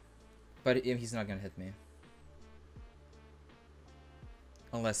 yeah, but he's not gonna hit me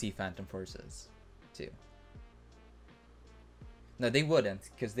unless he Phantom Forces too. No, they wouldn't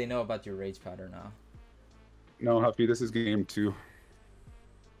because they know about your Rage Powder now. No, Huffy, this is game 2.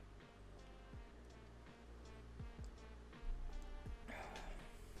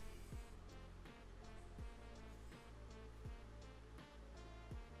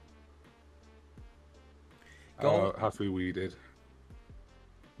 Huffy, we did.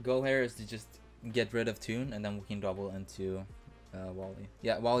 Goal here is to just get rid of Toon and then we can double into Wally.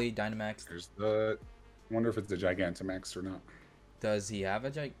 Yeah, Wally Dynamax. There's the... wonder if it's the Gigantamax or not. Does he have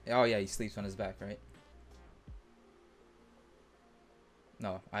a Oh yeah, he sleeps on his back, right?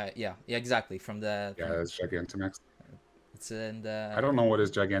 No, yeah, exactly. From the Yeah, it's Gigantamax. it's in the. I don't know what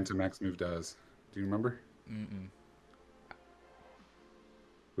his Gigantamax move does. Do you remember? Mm-mm.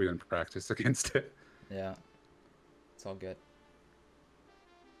 We didn't practice against it. Yeah, it's all good.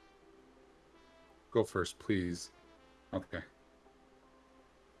 Go first, please. Okay.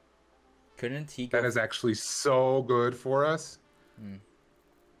 Couldn't he go? That is actually so good for us.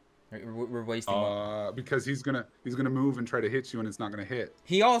 We're wasting. One. Because he's gonna move and try to hit you, and it's not gonna hit.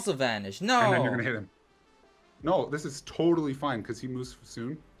 He also vanished. No. And then you're gonna hit him. No, this is totally fine because he moves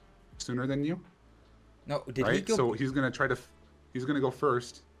sooner than you. No, did right? he go? So he's gonna he's gonna go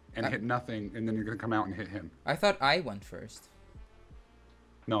first and hit nothing, and then you're gonna come out and hit him. I thought I went first.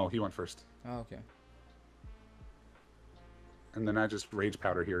 No, he went first. Oh, okay. And then I just Rage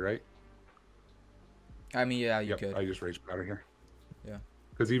Powder here, right? I mean, yeah, you Yep, could. I just Rage Powder here. Yeah.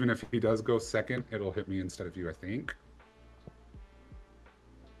 Because even if he does go second, it'll hit me instead of you, I think.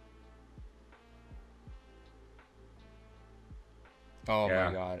 Oh Yeah.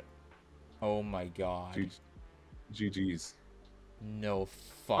 my god. Oh my god. GG's. No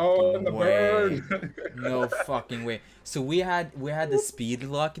Oh, and the fucking way. burn! No fucking way. So we had the speed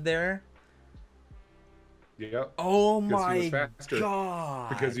luck there. Yep. Oh Because he my was faster. god.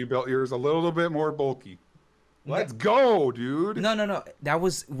 Because you built yours a little bit more bulky. Let's go, dude. No. That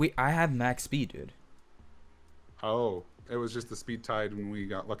was I had max speed, dude. Oh, it was just the speed tide when we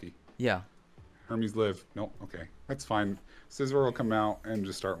got lucky. Yeah. Hermes live. Nope. Okay, that's fine. Scizor will come out and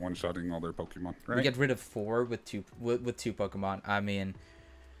just start one-shotting all their Pokemon, right? We get rid of 4 with two Pokemon. I mean,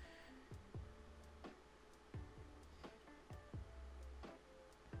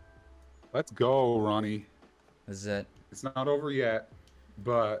 Let's go, Ronnie. is it? It's not over yet,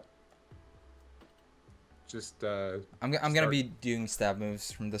 but just I'm gonna be doing stab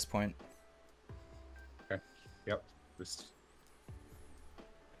moves from this point. okay. Yep. Just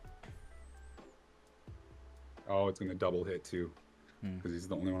oh, it's gonna double hit too, because he's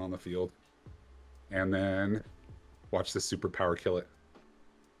the only one on the field. And then watch the superpower kill it.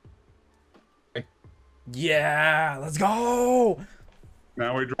 Okay. Yeah, let's go.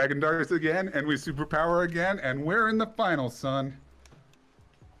 Now we Dragon Darts again, and we superpower again, and we're in the final, son.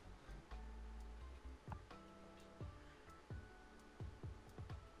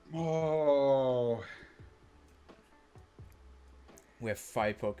 have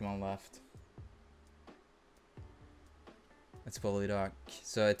 5 Pokemon left. It's Wonderlocke.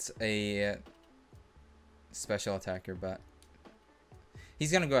 So it's a special attacker, but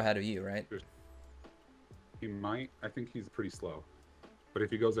he's gonna go ahead of you, right? He might. I think he's pretty slow. But if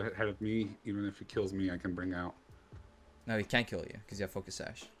he goes ahead of me, even if he kills me, I can bring out. No, he can't kill you because you have Focus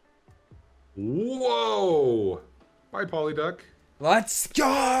Sash. Whoa! Bye, Polyduck. Let's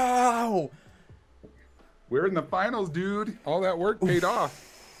go! We're in the finals, dude. All that work paid off.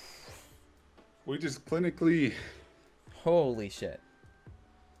 We just clinically. Holy shit!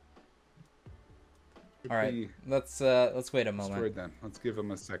 All right, let's wait a moment. Destroyed them. Let's give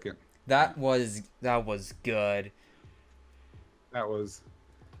him a second. That was good. That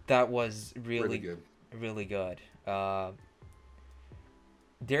was really good. Really good.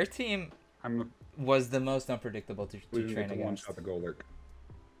 Their team I'm was the most unpredictable to we didn't train get to against. one shot the goal lurk.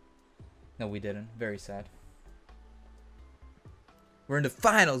 No, we didn't. Very sad. We're in the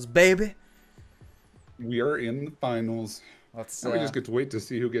finals, baby. We are in the finals. Let's Now we just get to wait to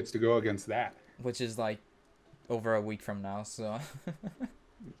see who gets to go against that. which is like over a week from now, so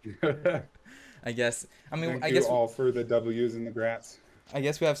I guess Thank I you guess all for the W's and the grats. I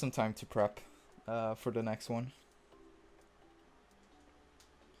guess we have some time to prep for the next one.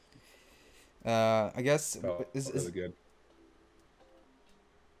 I guess Felt really good.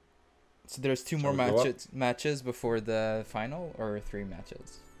 so there's 2 Shall more we go up? matches before the final, or 3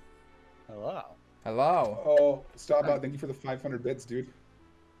 matches? Hello. Hello. Oh, StaudBot, thank you for the 500 bits, dude.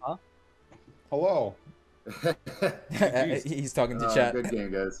 Huh? Hello. He's talking to chat. Good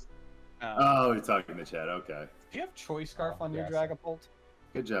game, guys. Do Oh, you're talking to chat. Okay. you have Choice Scarf on your yes. Dragapult?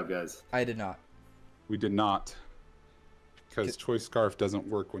 Good job, guys. I did not. We did not. Because Choice Scarf doesn't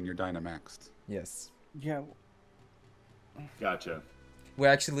work when you're Dynamaxed. Yes. Yeah. Gotcha. We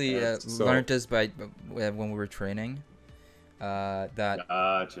actually So- learned this by when we were training. That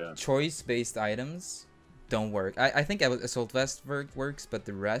Gotcha. choice-based items don't work. I think Assault Vest works, but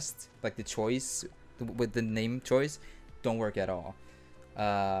the rest, like the choice with the name choice, don't work at all.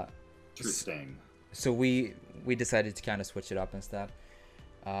 Interesting. So we decided to kind of switch it up instead.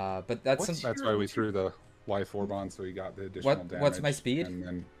 But that's That's why we threw the Y4 bond, so he got the additional damage. What's my speed? And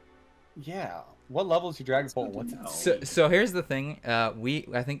then Yeah. What level is your Dragapult? What's it? So here's the thing.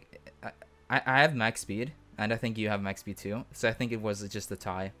 I think I have max speed, and I think you have max speed too. So I think it was just a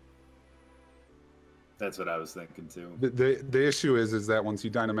tie. That's what I was thinking too. the issue is that once you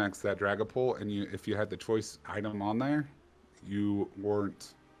Dynamax that Dragapult, and if you had the choice item on there, you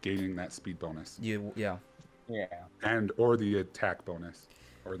weren't gaining that speed bonus Yeah. Yeah. and or the attack bonus,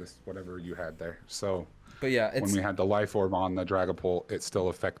 or this whatever you had there. So But yeah, when it's we had the Life Orb on the Dragapult, it still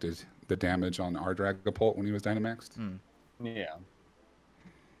affected the damage on our Dragapult when he was Dynamaxed. Yeah.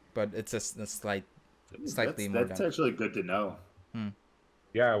 but it's a slightly That's more. actually good to know.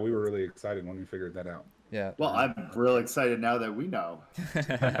 Yeah, we were really excited when we figured that out. Yeah. Well, I'm real excited now that we know.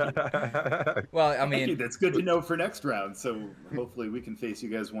 Well, I Thank you. mean, That's good to know for next round. So hopefully we can face you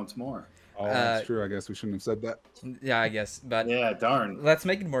guys once more. Oh, that's true. I guess we shouldn't have said that. yeah, I guess, but Yeah, darn. let's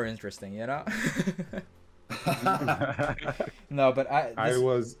make it more interesting, you know? No, but I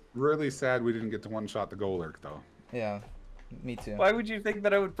was really sad we didn't get to one-shot the goal lurk, though. yeah, me too. Why would you think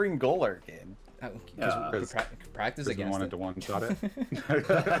that I would bring Golurk in? Yeah. We could practice Because we against wanted it. to one-shot it.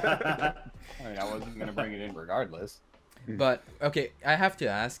 I mean, I wasn't gonna bring it in regardless. But okay, I have to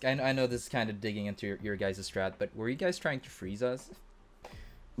ask. I know this is kind of digging into your guys' strat, but were you guys trying to freeze us?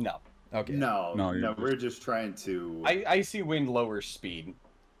 No. Okay. No, No, you're we're just trying to. Icy Wind lowers speed,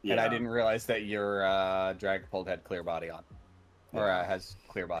 yeah. and I didn't realize that your Dragapult had Clear Body on, or has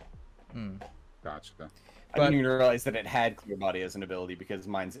Clear Body. Hmm. Gotcha. I didn't even realize that it had Clear Body as an ability because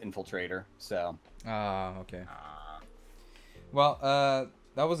mine's Infiltrator. So. Ah, okay. Well,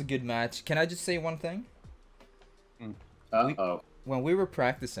 that was a good match. Can I just say one thing? Uh-oh. When we were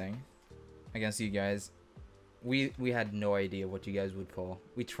practicing against you guys, we had no idea what you guys would pull.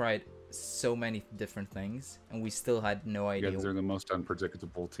 We tried so many different things, and we still had no You idea. guys are the most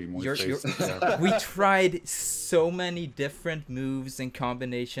unpredictable team we've You're- faced. Yeah. We tried so many different moves and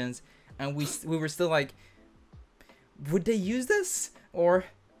combinations, and we were still like, would they use this or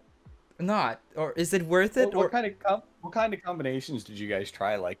not? Or is it worth it? What kind of combinations did you guys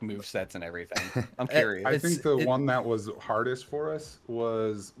try, like move sets and everything? I'm curious. I think the one that was hardest for us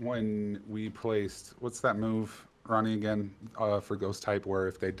was when we placed, what's that move, Ronnie, again, for Ghost type, where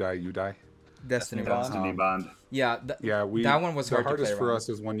if they die, you die? Destiny Bond. Bond. Destiny Bond. Yeah, Yeah, that one was the hard to hardest play for around. us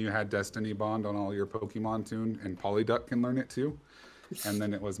is when you had Destiny Bond on all your Pokemon tune, and Polyduck can learn it too. And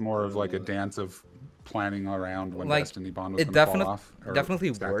then it was more of like a dance of planning around when Like, Destiny Bond was it going to fall off. or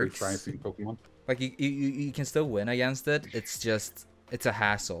definitely stack of works. Tri-Sync Pokemon. Like you can still win against it. It's just it's a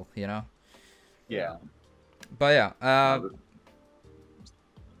hassle, you know. Yeah. But yeah,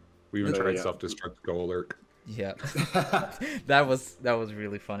 We even Oh, tried yeah. self-destruct go alert. yeah, that was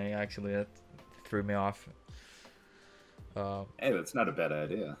really funny actually. It threw me off. Hey, that's not a bad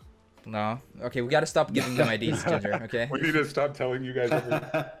idea. No, okay, we gotta stop giving them IDs, Ginger. Okay. We need to stop telling you guys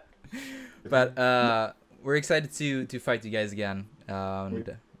everything. But we're excited to fight you guys again.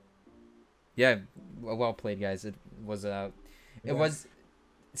 And yeah, well played, guys. It was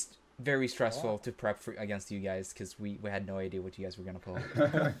very stressful to prep against you guys because we had no idea what you guys were gonna pull.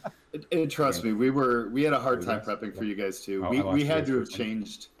 And trust me, we had a hard time prepping for you guys too. Oh, I lost We you had guys to for have a second.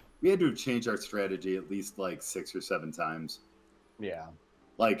 changed. We had to have changed our strategy at least like 6 or 7 times. Yeah.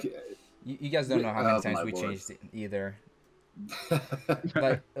 Like, You guys don't know how many Oh, times my we lord. changed it either.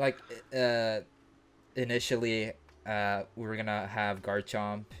 Like initially, we were gonna have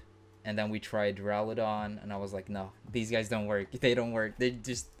Garchomp, and then we tried Duraludon, and I was like, no, these guys don't work. They don't work. They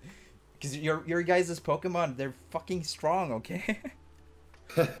just because your guys' Pokemon, they're fucking strong, okay?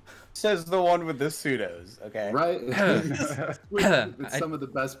 Says the one with the pseudos. Okay. right? It's some of the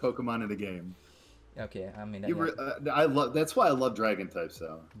best Pokemon in the game. Okay, I mean, I love. That's why I love Dragon types,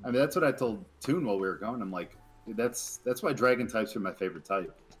 though. I mean, that's what I told Toon while we were going. I'm like, that's why Dragon types are my favorite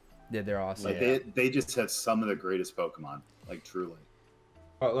type. yeah, they're awesome. Like they just have some of the greatest Pokemon. Like truly.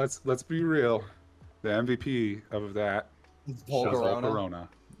 But let's be real. The MVP of that is Volcarona. Volcarona.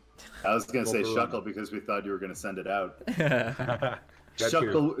 I was gonna say Volcarona. Shuckle because we thought you were gonna send it out. That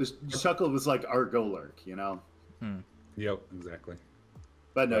too. Shuckle was like our Golurk, you know. Yep, exactly.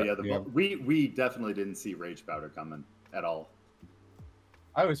 But no, Yeah, yeah, we definitely didn't see Rage Powder coming at all.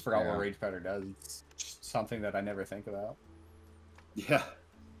 I always forgot Yeah. what Rage Powder does. It's just something that I never think about. Yeah,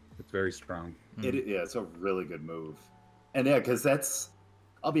 It's very strong. it's a really good move, and yeah, because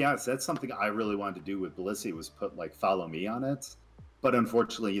I'll be honest, that's something I really wanted to do with Blissey was put like Follow Me on it, but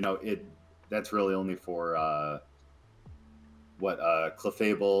unfortunately, you know, that's really only for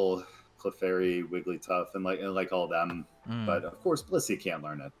Clefable, Clefairy, Wigglytuff, and like all them. But of course, Blissey can't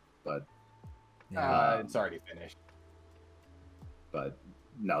learn it. But It's already finished. but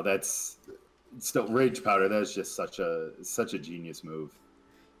no, that's still Rage Powder. That's just such a genius move.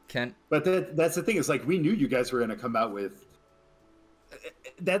 But that's the thing is like we knew you guys were going to come out with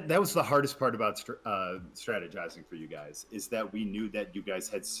that. That was the hardest part about strategizing for you guys is that we knew that you guys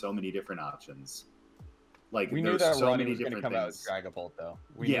had so many different options. Like We knew there's that so Ronnie many was going to different come out with things. Dragapult, though.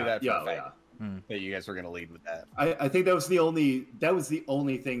 We knew that for a fact. That you guys were going to lead with that. I think that was the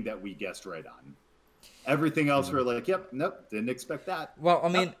only thing that we guessed right on. Everything else we were like, yep, nope, didn't expect that. Well, I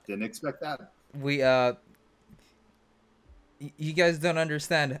mean, Nope, didn't expect that. we you guys don't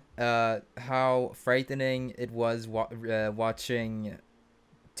understand how frightening it was watching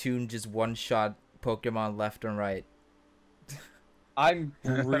Toon just one-shot Pokemon left and right. I'm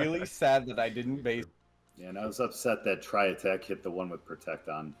really sad that I didn't base. Yeah, and I was upset that Tri Attack hit the one with Protect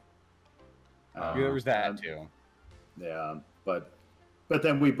on. There was that too. Yeah, but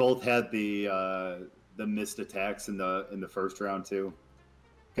then we both had the missed attacks in the first round too.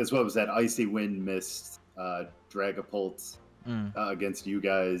 Because what was that? Icy Wind missed Dragapult against you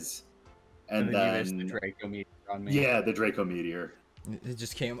guys, and then you missed the Draco Meteor on me. yeah, the Draco Meteor.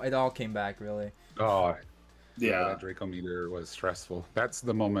 It all came back really. Oh, Yeah, that Draco meter was stressful. That's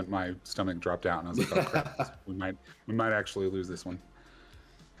the moment my stomach dropped out, and I was like, "Oh crap, we might actually lose this one."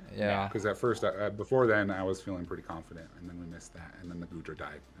 Yeah. Because at first, before then, I was feeling pretty confident, and then we missed that, and then the Goodra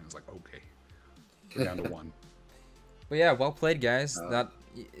died, and I was like, "Okay, we're down to one." But yeah, well played, guys.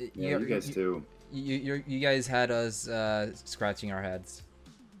 you guys too. You guys had us scratching our heads.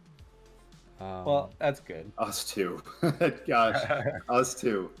 Well, that's good. Us too. Gosh, us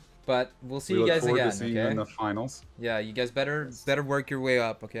too. But we'll see We you look guys forward again. to seeing you Okay. in the finals. Yeah, you guys better work your way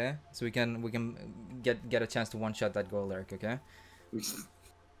up. Okay. So we can get a chance to one shot that Golurk. Okay.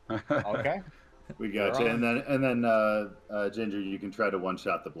 Okay. We got you, You're and then Ginger, you can try to one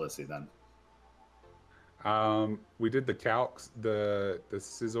shot the Blissey then. We did the calcs, the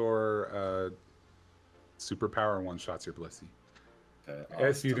Scizor superpower one shots your Blissey. Okay,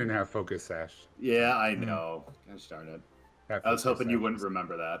 Yes, you didn't have Focus Sash. Yeah, I know. Gosh darn it. Have I was Focus hoping you Sash. wouldn't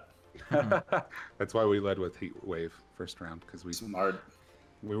remember that. That's why we led with Heat Wave first round, because we Smart.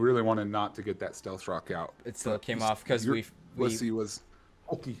 really wanted not to get that Stealth Rock out. It still came off because Your we Blissey was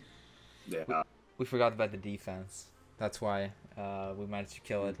okay. Yeah. we forgot about the defense. That's why we managed to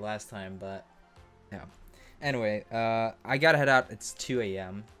kill it last time. But yeah. Anyway, I gotta head out. It's 2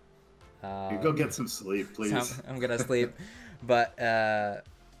 a.m. You go get some sleep, please. So I'm gonna sleep. But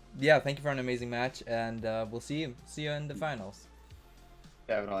yeah, thank you for an amazing match, and we'll see you in the finals.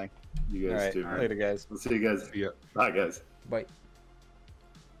 Definitely. You guys All right. too. Later, guys. We'll see you guys. Yeah. Bye, guys. Bye.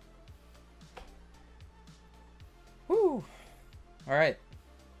 Woo! All right.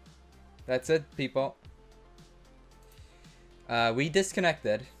 That's it, people. We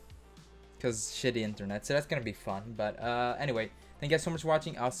disconnected because shitty internet, so that's gonna be fun. But anyway, thank you guys so much for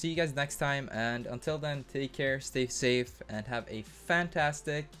watching. I'll see you guys next time, and until then, take care, stay safe, and have a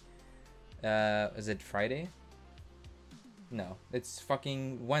fantastic. Is it Friday? No, it's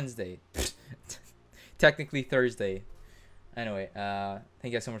fucking Wednesday. Technically Thursday. Anyway, thank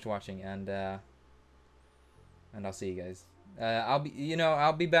you guys so much for watching, and I'll see you guys.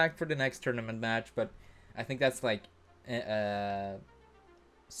 I'll be back for the next tournament match, but I think that's like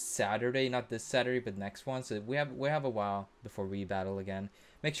Saturday, not this Saturday, but next one. So we have a while before we battle again.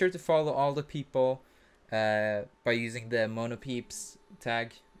 Make sure to follow all the people by using the Monopeeps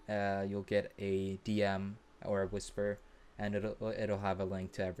tag. You'll get a DM or a whisper, and it'll have a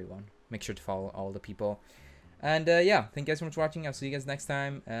link to everyone. Make sure to follow all the people. And yeah, thank you guys so much for watching. I'll see you guys next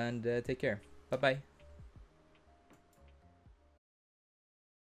time, and take care. Bye bye.